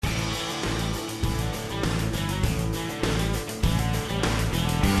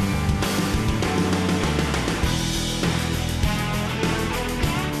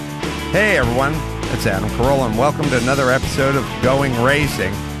Hey everyone, it's Adam Carolla, and welcome to another episode of Going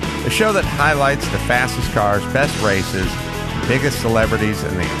Racing, the show that highlights the fastest cars, best races, and biggest celebrities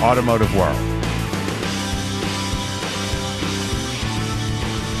in the automotive world.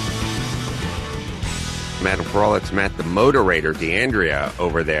 I'm Adam Carolla. It's Matt the Moderator, DeAndrea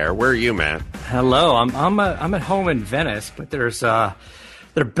over there. Where are you, Matt? Hello, I'm at home in Venice, but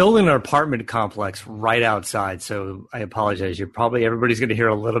they're building an apartment complex right outside, so I apologize. Everybody's going to hear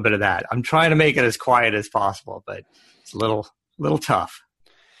a little bit of that. I'm trying to make it as quiet as possible, but it's a little tough.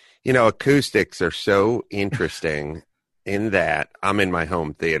 You know, acoustics are so interesting in that I'm in my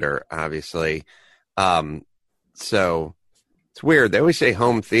home theater, obviously. So it's weird. They always say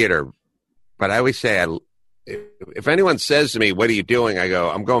home theater, but I always say, if anyone says to me, "What are you doing?" I go,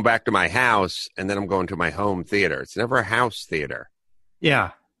 "I'm going back to my house, and then I'm going to my home theater." It's never a house theater.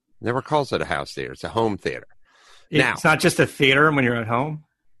 Yeah. Never calls it a house theater. It's a home theater. It's not just a theater when you're at home?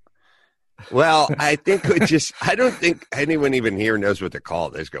 Well, I don't think anyone even here knows what to call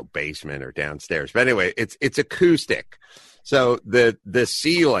it. They just go basement or downstairs. But anyway, it's acoustic. So the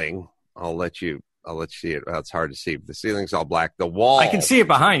ceiling, I'll let you see it. Well, it's hard to see. The ceiling's all black. The wall. I can see it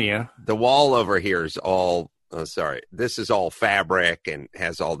behind you. The wall over here is all, this is all fabric and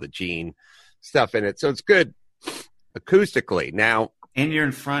has all the jean stuff in it. So it's good acoustically. Now, and you're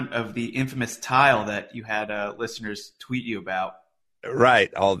in front of the infamous tile that you had listeners tweet you about.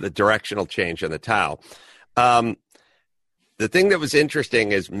 Right, all the directional change on the tile. The thing that was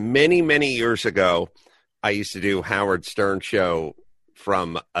interesting is many, many years ago, I used to do Howard Stern show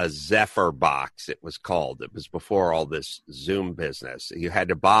from a Zephyr box, it was called. It was before all this Zoom business. You had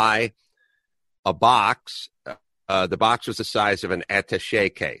to buy a box. The box was the size of an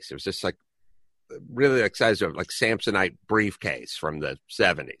attaché case. It was just like really like size of like Samsonite briefcase from the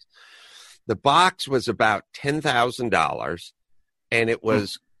 70s. The box was about $10,000 and it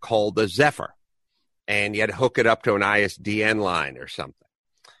was called a Zephyr, and you had to hook it up to an ISDN line or something.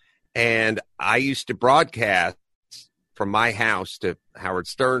 And I used to broadcast from my house to Howard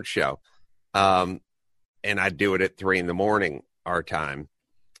Stern show. And I'd do it at 3 a.m, our time.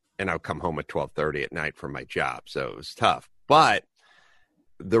 And I'd come home at 12:30 at night from my job. So it was tough, but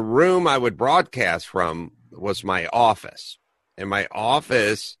the room I would broadcast from was my office, and my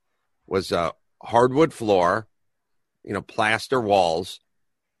office was a hardwood floor, plaster walls,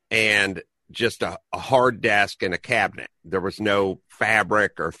 and just a hard desk and a cabinet. There was no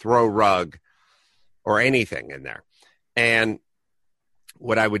fabric or throw rug or anything in there. And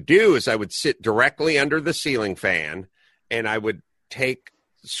what I would do is I would sit directly under the ceiling fan, and I would take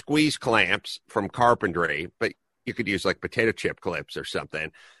squeeze clamps from carpentry, but you could use like potato chip clips or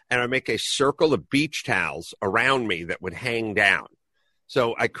something. And I make a circle of beach towels around me that would hang down.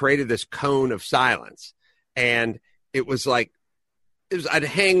 So I created this cone of silence. And I'd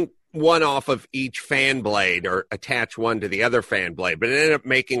hang one off of each fan blade or attach one to the other fan blade, but it ended up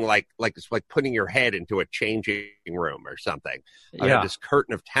making like it's like putting your head into a changing room or something. Yeah. I had this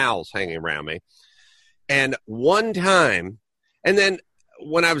curtain of towels hanging around me. And one time, and then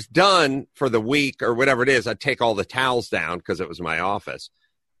when I was done for the week or whatever it is, I'd take all the towels down because it was my office.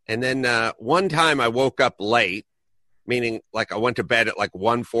 And then one time I woke up late, meaning like I went to bed at like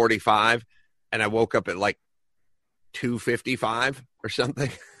 1:45 and I woke up at like 2:55 or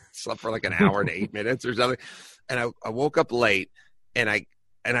something. Slept for like an hour and 8 minutes or something. And I woke up late and I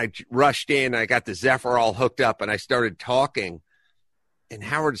rushed in. I got the Zephyr all hooked up and I started talking. And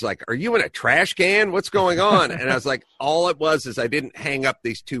Howard's like, "Are you in a trash can? What's going on?" And I was like, all it was is I didn't hang up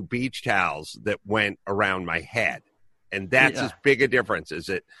these 2 beach towels that went around my head. And that's as big a difference as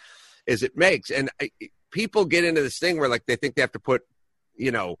it makes. And people get into this thing where like they think they have to put,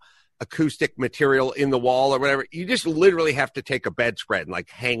 acoustic material in the wall or whatever. You just literally have to take a bedspread and like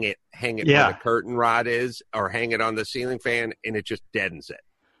hang it where the curtain rod is, or hang it on the ceiling fan, and it just deadens it.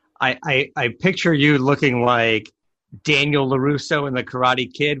 I picture you looking like Daniel LaRusso in the Karate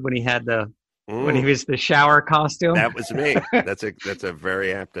Kid when he had when he was the shower costume. That was me. That's a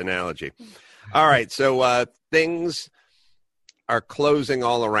very apt analogy. All right. So things are closing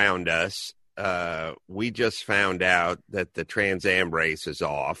all around us. We just found out that the Trans Am race is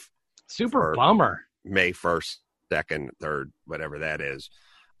off. Super bummer. May 1st, 2nd, 3rd, whatever that is.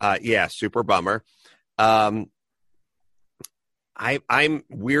 Super bummer. I'm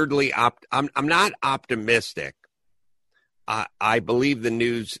weirdly I'm not optimistic. I believe the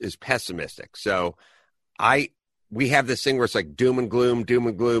news is pessimistic. So we have this thing where it's like doom and gloom, doom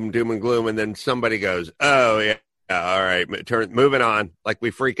and gloom, doom and gloom, and then somebody goes, "Oh yeah, all right, moving on." Like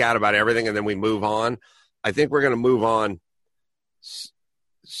we freak out about everything and then we move on. I think we're going to move on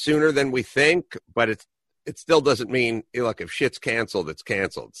sooner than we think, but it still doesn't mean, look, if shit's canceled, it's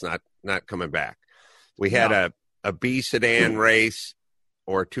canceled. It's not coming back. We had a B sedan race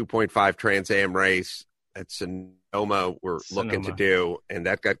or a 2.5 Trans Am race at Sonoma looking to do, and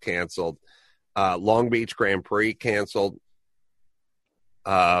that got canceled. Long Beach Grand Prix canceled.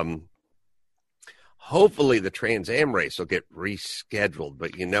 Hopefully the Trans Am race will get rescheduled,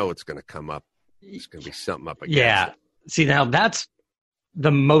 but it's going to come up. It's going to be something up against it. See, now that's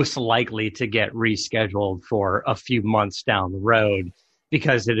the most likely to get rescheduled for a few months down the road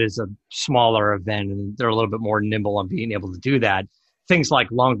because it is a smaller event and they're a little bit more nimble on being able to do that. Things like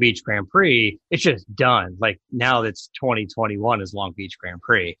Long Beach Grand Prix, it's just done. Like now it's 2021 is Long Beach Grand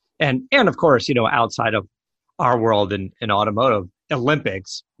Prix. And of course, outside of our world in automotive, the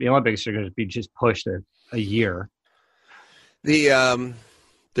Olympics are going to be just pushed a year.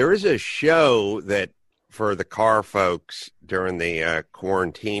 There is a show that for the car folks during the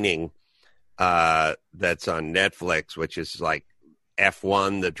quarantining that's on Netflix, which is like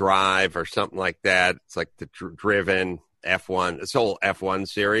F1, The Drive or something like that. It's like the driven F1, this whole F1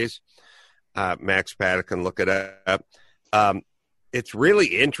 series. Max Paddock can look it up. It's really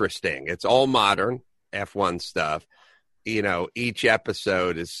interesting. It's all modern F1 stuff. Each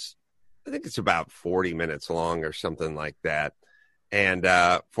episode is, I think it's about 40 minutes long or something like that. And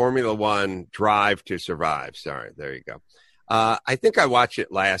Formula One Drive to Survive. Sorry, there you go. I think I watched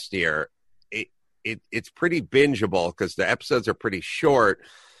it last year. It's pretty bingeable because the episodes are pretty short,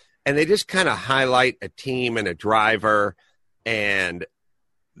 and they just kind of highlight a team and a driver and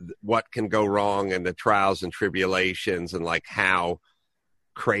what can go wrong and the trials and tribulations and like how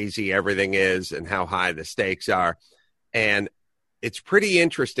crazy everything is and how high the stakes are. And it's pretty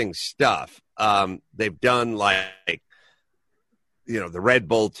interesting stuff. They've done like, the Red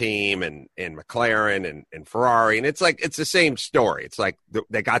Bull team and McLaren and Ferrari. And it's the same story. It's like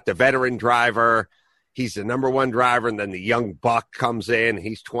they got the veteran driver. He's the number one driver. And then the young buck comes in.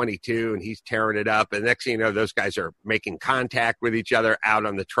 He's 22 and he's tearing it up. And next thing you know, those guys are making contact with each other out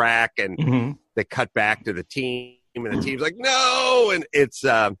on the track. And they cut back to the team. And the team's like, no. And it's,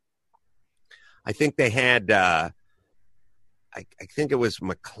 I think they had, I think it was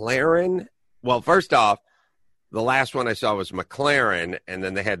McLaren. Well, first off, the last one I saw was McLaren, and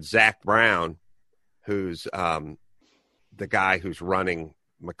then they had Zach Brown, who's the guy who's running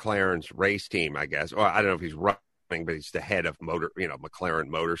McLaren's race team, I guess. Or I don't know if he's running, but he's the head of McLaren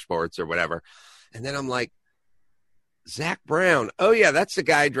Motorsports or whatever. And then I'm like, Zach Brown. Oh yeah, that's the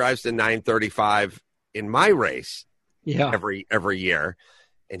guy who drives the 935 in my race. Yeah, every year,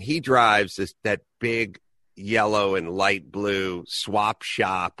 and he drives that big yellow and light blue Swap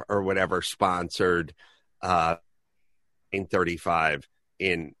Shop or whatever sponsored 935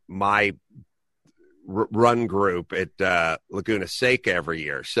 in my run group at Laguna Seca every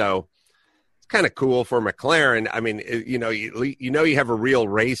year. So it's kind of cool for McLaren. I mean, you have a real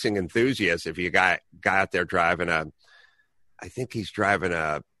racing enthusiast if you got out there driving I think he's driving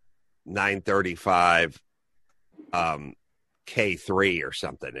a 935 K3 or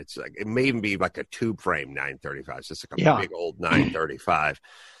something. It's like, it may even be like a tube frame 935. It's just like a big old 935.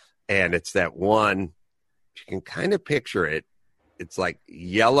 And it's that one, you can kind of picture it. It's like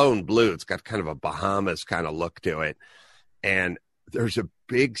yellow and blue. It's got kind of a Bahamas kind of look to it. And there's a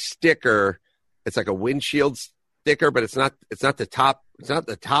big sticker. It's like a windshield sticker, but it's not the top. It's not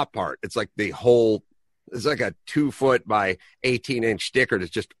the top part. It's like the whole, it's like a 2-foot by 18-inch sticker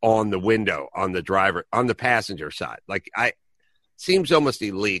that's just on the window, on the driver, on the passenger side. Like seems almost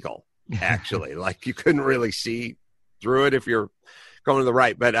illegal, actually. Like you couldn't really see through it if you're going to the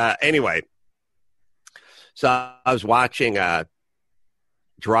right. But anyway, so I was watching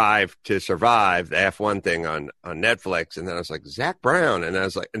Drive to Survive, the F1 thing on Netflix, and then I was like, Zach Brown. And I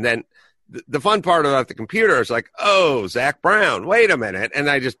was like, and then the fun part about the computer is like, oh, Zach Brown, wait a minute. And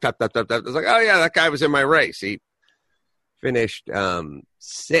I just tapped. I was like, oh, yeah, that guy was in my race. He finished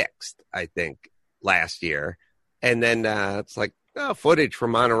 6th, I think, last year. And then it's like, footage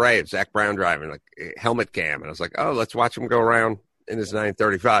from Monterey of Zach Brown driving, like helmet cam. And I was like, oh, let's watch him go around in his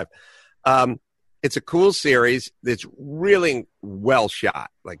 935. It's a cool series. It's really well shot,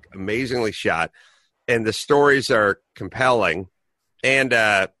 like amazingly shot. And the stories are compelling and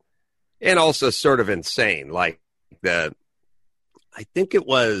also sort of insane. Like I think it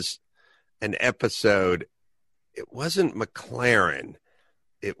was an episode. It wasn't McLaren.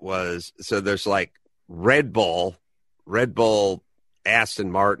 It was, so there's like Red Bull,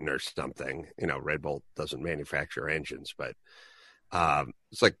 Aston Martin or something. Red Bull doesn't manufacture engines, but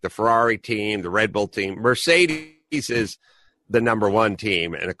it's like the Ferrari team, the Red Bull team. Mercedes is the number one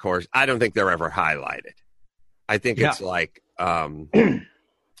team. And of course, I don't think they're ever highlighted. I think it's like,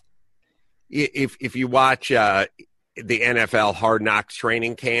 if you watch the NFL Hard Knocks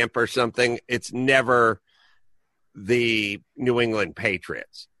training camp or something, it's never the New England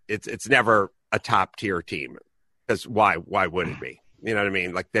Patriots. It's never a top tier team, because why would it be? You know what I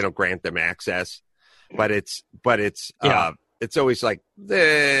mean? Like, they don't grant them access, but it's always like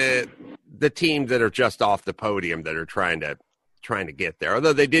the teams that are just off the podium that are trying to get there.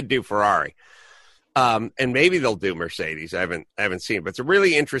 Although they did do Ferrari, and maybe they'll do Mercedes. I haven't seen it, but it's a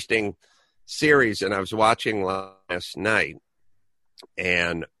really interesting series. And I was watching last night,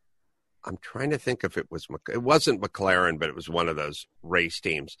 and I'm trying to think if it wasn't McLaren, but it was one of those race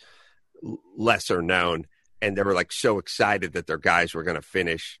teams, lesser known. And they were like so excited that their guys were going to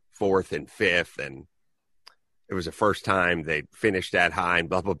finish 4th and 5th. And it was the first time they finished that high and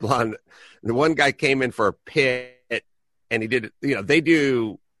blah, blah, blah. And the one guy came in for a pit, and he did, they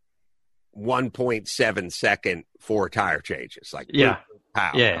do 1.7 second 4 tire changes. Like,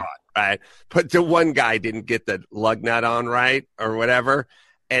 pow, God, right? But the one guy didn't get the lug nut on right or whatever,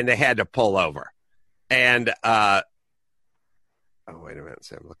 and they had to pull over. And, oh, wait a minute.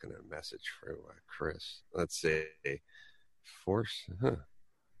 See, I'm looking at a message from Chris. Let's see. Force.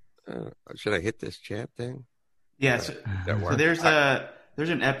 Should I hit this chat thing? Yeah. So there's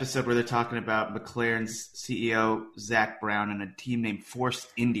an episode where they're talking about McLaren's CEO, Zach Brown, and a team named Force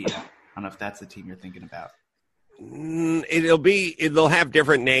India. I don't know if that's the team you're thinking about. They'll have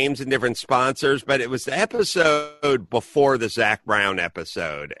different names and different sponsors, but it was the episode before the Zach Brown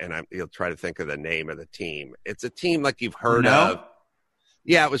episode, and you'll try to think of the name of the team. It's a team like you've heard of.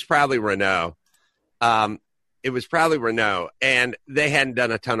 Yeah, it was probably Renault. It was probably Renault, and they hadn't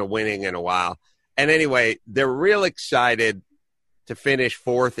done a ton of winning in a while. And anyway, they're real excited to finish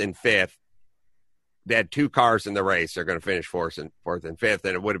 4th and 5th. They had 2 cars in the race. They're going to finish 4th and 5th,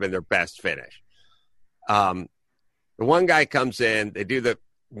 and it would have been their best finish. The one guy comes in, they do the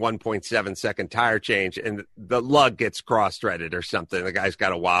 1.7 second tire change, and the lug gets cross-threaded or something. The guy's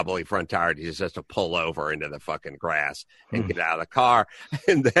got a wobbly front tire. He just has to pull over into the fucking grass and get out of the car.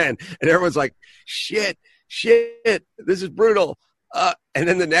 And everyone's like, shit, this is brutal. And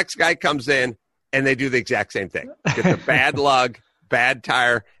then the next guy comes in, and they do the exact same thing. Get the bad lug, bad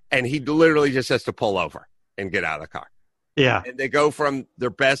tire, and he literally just has to pull over and get out of the car. Yeah. And they go from their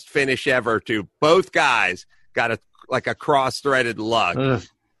best finish ever to both guys got a cross-threaded lug. Ugh.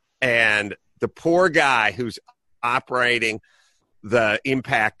 And the poor guy who's operating the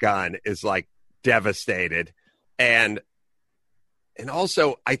impact gun is like devastated. And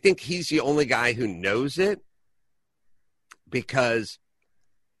also, I think he's the only guy who knows it, because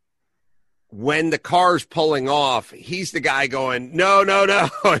when the car's pulling off, he's the guy going, no,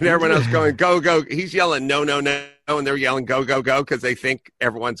 and everyone else going, go. He's yelling, no, and they're yelling, go, because they think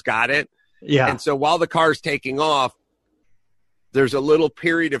everyone's got it. Yeah. And so while the car's taking off, there's a little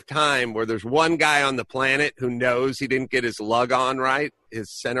period of time where there's one guy on the planet who knows he didn't get his lug on right, his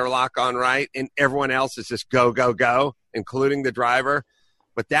center lock on right, and everyone else is just go, including the driver.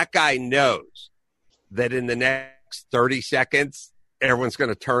 But that guy knows that in the next 30 seconds, everyone's going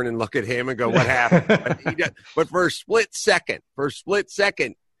to turn and look at him and go, what happened? But for a split second,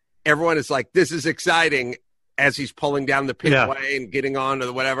 everyone is like, this is exciting, as he's pulling down the pitway and getting on to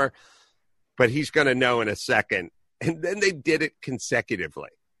the whatever. But he's going to know in a second. And then they did it consecutively.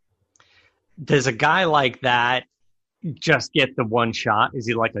 Does a guy like that just get the one shot? Is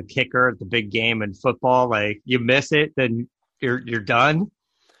he like a kicker at the big game in football? Like, you miss it, then you're done?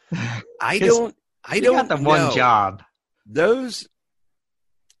 I don't got the one job. Those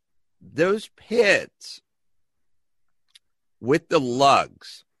pits with the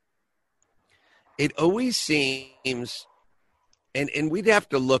lugs, it always seems, and we'd have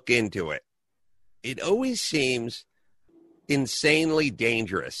to look into it. It always seems insanely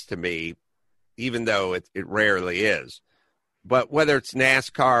dangerous to me, even though it rarely is. But whether it's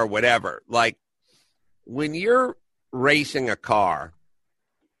NASCAR or whatever, like when you're racing a car,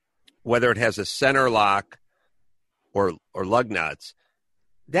 whether it has a center lock or lug nuts,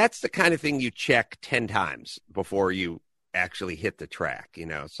 that's the kind of thing you check 10 times before you actually hit the track.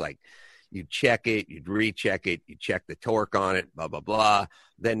 It's like you check it, you'd recheck it, you check the torque on it, blah, blah, blah.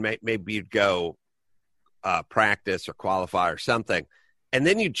 Then maybe you'd go practice or qualify or something, and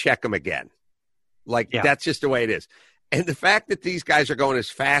then you'd check them again. That's just the way it is. And the fact that these guys are going as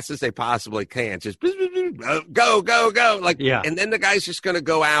fast as they possibly can, just go. And then the guy's just going to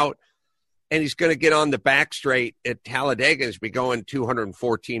go out and he's going to get on the back straight at Talladega and be going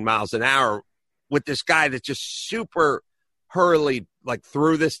 214 miles an hour with this guy that just super hurriedly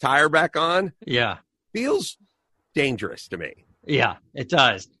threw this tire back on. Yeah. Feels dangerous to me. Yeah, it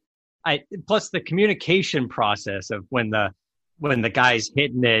does. Plus the communication process of when the guy's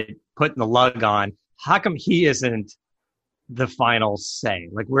hitting it putting the lug on. How come he isn't the final say?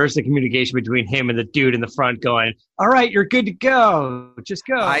 Like, where's the communication between him and the dude in the front going, all right, you're good to go. Just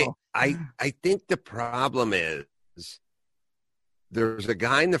go. I think the problem is there's a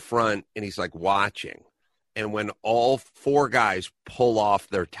guy in the front and he's like watching. And when all four guys pull off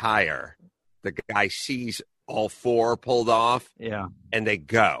their tire, the guy sees all four pulled off. Yeah. And they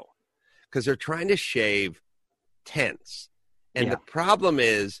go. Because they're trying to shave tenths. And the problem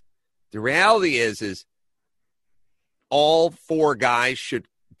is, the reality is all four guys should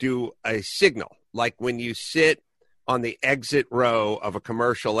do a signal. Like when you sit on the exit row of a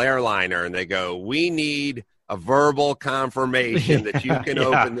commercial airliner and they go, we need a verbal confirmation that you can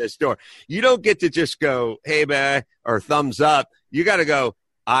open this door. You don't get to just go, hey, man, or thumbs up. You got to go,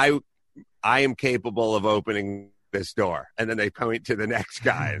 I am capable of opening this door. And then they point to the next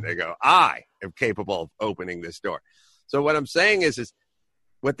guy and they go, I am capable of opening this door. So what I'm saying is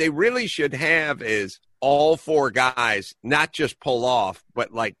what they really should have is all four guys not just pull off,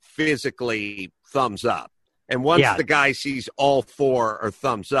 but like physically thumbs up. And once the guy sees all four or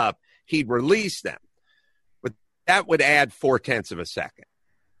thumbs up, he'd release them. But that would add 0.4 of a second.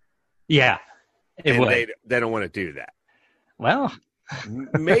 Yeah. And they don't want to do that. Well,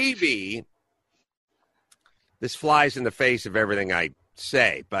 maybe this flies in the face of everything I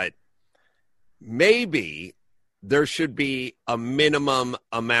say, but maybe there should be a minimum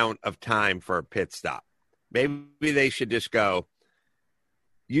amount of time for a pit stop. Maybe they should just go,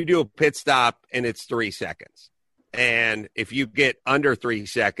 you do a pit stop and it's 3 seconds. And if you get under 3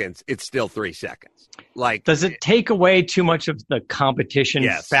 seconds, it's still 3 seconds. Like, does it take away too much of the competition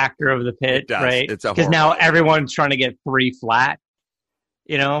factor of the pit? It does. Right? Because now everyone's trying to get 3 flat,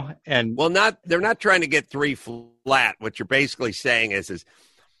 and they're not trying to get 3 flat. What you're basically saying is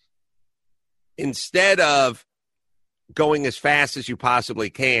instead of going as fast as you possibly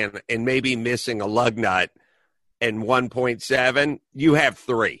can and maybe missing a lug nut and 1.7, you have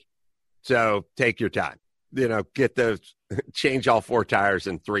 3. So take your time. Change all 4 tires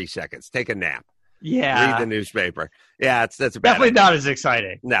in 3 seconds. Take a nap. Yeah. Read the newspaper. Yeah, that's definitely not as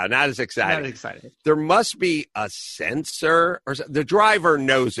exciting. No, not as exciting. Not as exciting. There must be a sensor, or the driver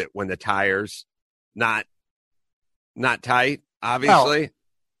knows it when the tire's not tight, obviously.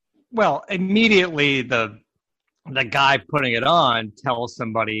 Well, immediately the guy putting it on tells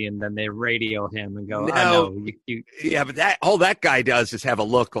somebody, and then they radio him and go, I know. Yeah, but that guy does is have a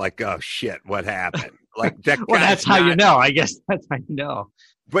look like, oh, shit, what happened? Like that. Well, that's how you know. I guess that's how you know.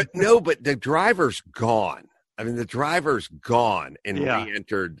 But the driver's gone. I mean, the driver's gone and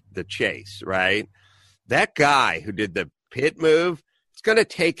re-entered the chase, right? That guy who did the pit move, it's going to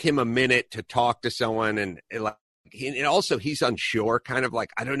take him a minute to talk to someone. And also he's unsure, kind of like,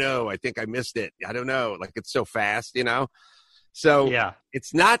 I don't know. I think I missed it. I don't know. Like, it's so fast, So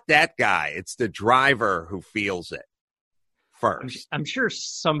it's not that guy. It's the driver who feels it first. I'm sure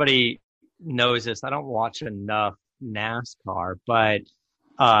somebody knows this. I don't watch enough NASCAR, but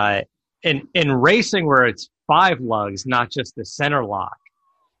in racing where it's 5 lugs, not just the center lock,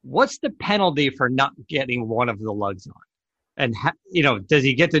 what's the penalty for not getting one of the lugs on? And does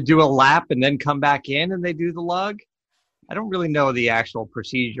he get to do a lap and then come back in and they do the lug? I don't really know the actual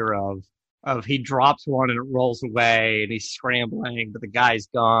procedure of he drops one and it rolls away and he's scrambling, but the guy's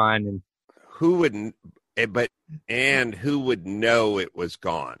gone. And who wouldn't? And who would know it was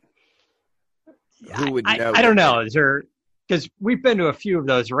gone? Who would know? I don't know. Because we've been to a few of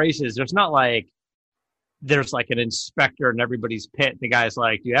those races. There's not like there's like an inspector in everybody's pit. The guy's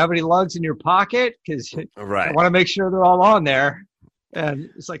like, do you have any lugs in your pocket? Because I want to make sure they're all on there. And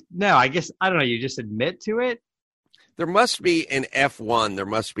it's like, no, I guess, I don't know. You just admit to it. There must be in F1, there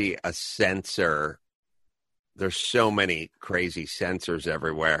must be a sensor. There's so many crazy sensors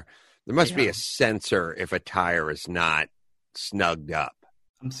everywhere. There must be a sensor if a tire is not snugged up.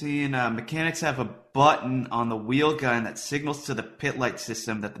 I'm seeing mechanics have a button on the wheel gun that signals to the pit light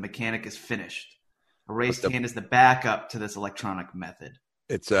system that the mechanic is finished. A raised hand is the backup to this electronic method.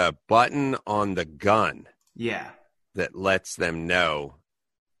 It's a button on the gun. Yeah. That lets them know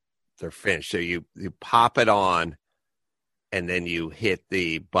they're finished. So you pop it on and then you hit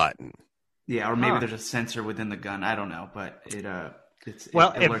the button. Yeah, or maybe there's a sensor within the gun. I don't know, but it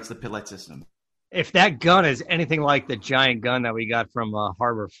alerts the pit light system. If that gun is anything like the giant gun that we got from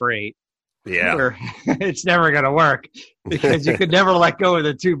Harbor Freight, it's never going to work because you could never let go of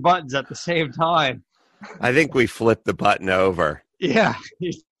the 2 buttons at the same time. I think we flipped the button over. Yeah,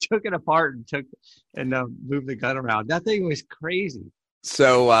 he took it apart and moved the gun around. That thing was crazy.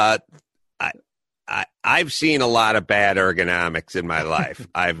 So I've seen a lot of bad ergonomics in my life.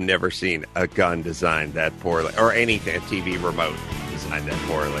 I've never seen a gun designed that poorly, or anything, a TV remote designed that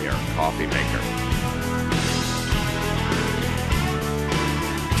poorly, or coffee maker.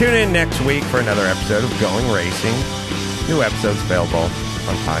 Tune in next week for another episode of Going Racing. New episodes available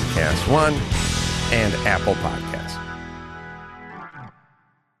on Podcast One and Apple Podcasts.